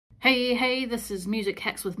Hey, this is Music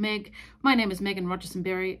Hacks with Meg. My name is Megan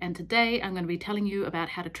Rogerson-Berry, and today I'm going to be telling you about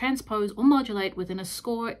how to transpose or modulate within a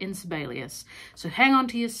score in Sibelius. So hang on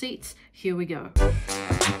to your seats, here we go.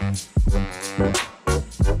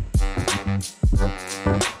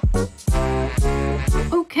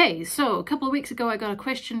 Okay, so a couple of weeks ago I got a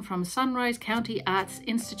question from Sunrise County Arts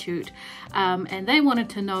Institute, and they wanted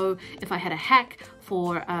to know if I had a hack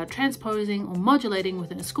for transposing or modulating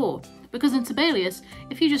within a score. Because in Sibelius,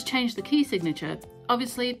 if you just change the key signature,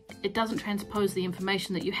 obviously it doesn't transpose the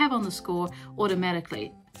information that you have on the score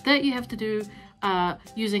automatically. That you have to do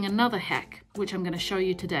using another hack, which I'm going to show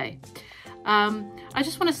you today. I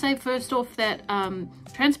just want to say first off that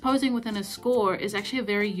transposing within a score is actually a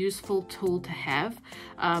very useful tool to have,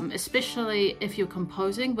 especially if you're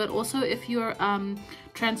composing, but also if you're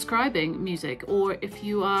transcribing music or if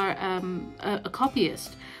you are a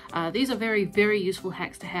copyist. These are very useful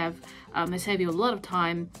hacks to have. They save you a lot of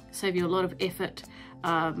time, save you a lot of effort,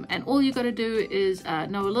 and all you got to do is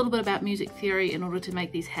know a little bit about music theory in order to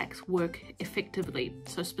make these hacks work effectively.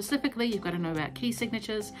 So specifically, you've got to know about key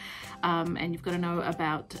signatures, and you've got to know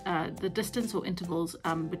about the distance or intervals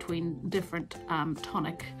between different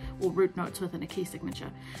tonic or root notes within a key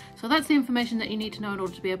signature. So that's the information that you need to know in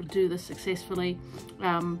order to be able to do this successfully.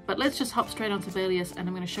 But let's just hop straight on Sibelius, and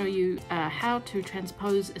I'm going to show you how to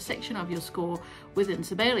transpose a section of your score within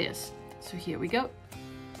Sibelius. So here we go.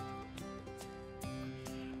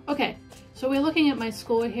 Okay, so we're looking at my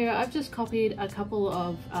score here. I've just copied a couple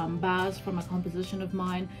of bars from a composition of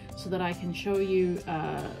mine so that I can show you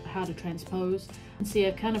how to transpose. And see,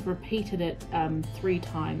 I've kind of repeated it 3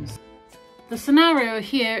 times. The scenario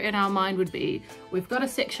here in our mind would be, we've got a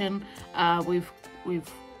section, we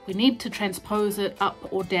need to transpose it up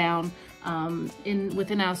or down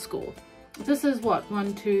within our score. This is what,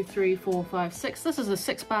 1, 2, 3, 4, 5, 6. This is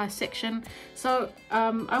a 6-bar section, so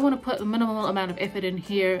I want to put a minimal amount of effort in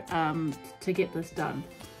here to get this done.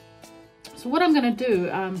 So what I'm going to do,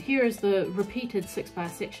 here is the repeated 6-bar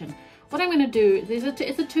section. What I'm going to do,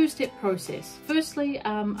 it's a 2-step process. Firstly,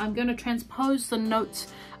 I'm going to transpose the notes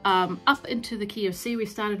up into the key of C. We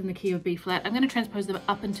started in the key of B flat. I'm going to transpose them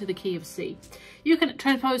up into the key of C. You can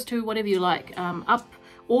transpose to whatever you like, up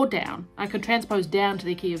or down. I could transpose down to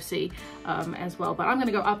the key of C as well, but I'm going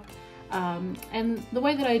to go up. And the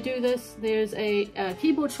way that I do this, there's a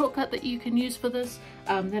keyboard shortcut that you can use for this.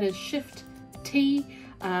 That is Shift T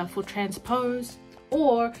for transpose,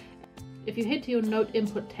 or if you head to your note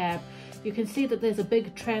input tab, you can see that there's a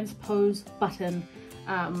big transpose button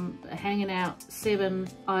hanging out 7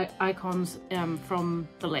 icons from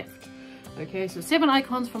the left. Okay, so 7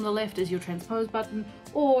 icons from the left is your transpose button,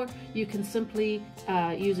 or you can simply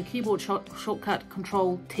use a keyboard shortcut,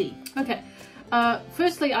 Control T. Okay,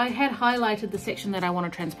 firstly, I had highlighted the section that I want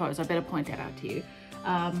to transpose. I better point that out to you.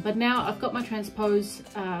 But now I've got my transpose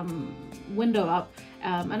window up,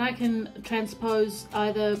 and I can transpose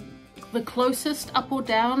either the closest up or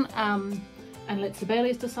down, and let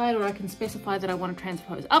Sibelius decide, or I can specify that I want to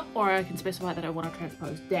transpose up, or I can specify that I want to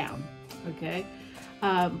transpose down. Okay.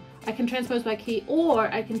 I can transpose by key,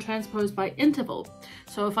 or I can transpose by interval.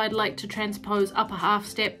 So if I'd like to transpose up a half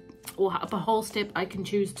step or up a whole step, I can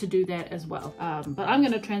choose to do that as well. But I'm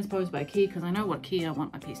going to transpose by key because I know what key I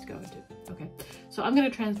want my piece to go into. Okay, so I'm going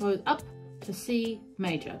to transpose up to C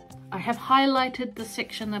major. I have highlighted the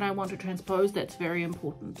section that I want to transpose. That's very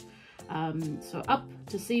important. So up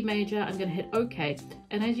to C major, I'm going to hit OK.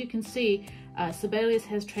 And as you can see, Sibelius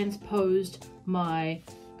has transposed my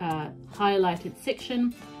highlighted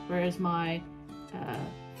section, whereas my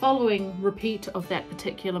following repeat of that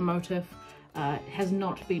particular motif has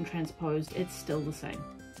not been transposed. It's still the same.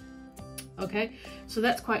 Okay, so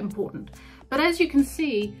that's quite important. But as you can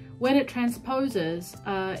see, when it transposes,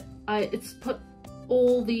 it's put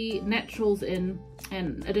all the naturals in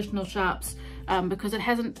and additional sharps because it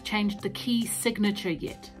hasn't changed the key signature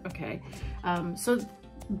yet. Okay, so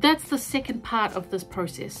that's the second part of this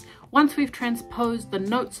process. Once we've transposed the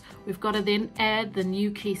notes, we've got to then add the new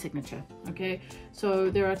key signature. Okay, so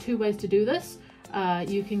there are 2 ways to do this.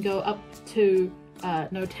 You can go up to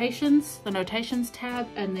notations, the notations tab,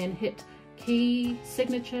 and then hit key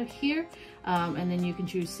signature here, and then you can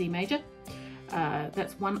choose C major.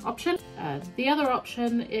 That's one option. The other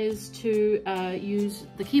option is to use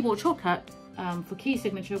the keyboard shortcut for key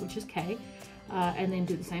signature, which is K, and then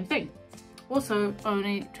do the same thing. Also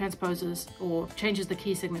only transposes or changes the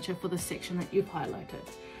key signature for the section that you've highlighted.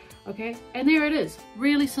 Okay, and there it is.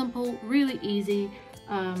 Really simple, really easy.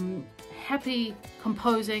 Happy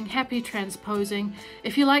composing, happy transposing.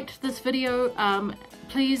 If you liked this video,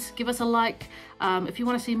 please give us a like. If you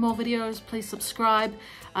want to see more videos, please subscribe.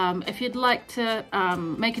 If you'd like to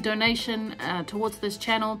make a donation towards this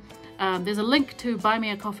channel, there's a link to buy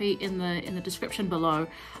me a coffee in the description below.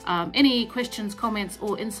 Any questions, comments,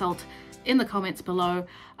 or insult in the comments below.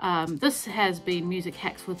 This has been Music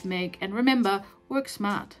Hacks with Meg, and remember, work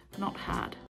smart, not hard.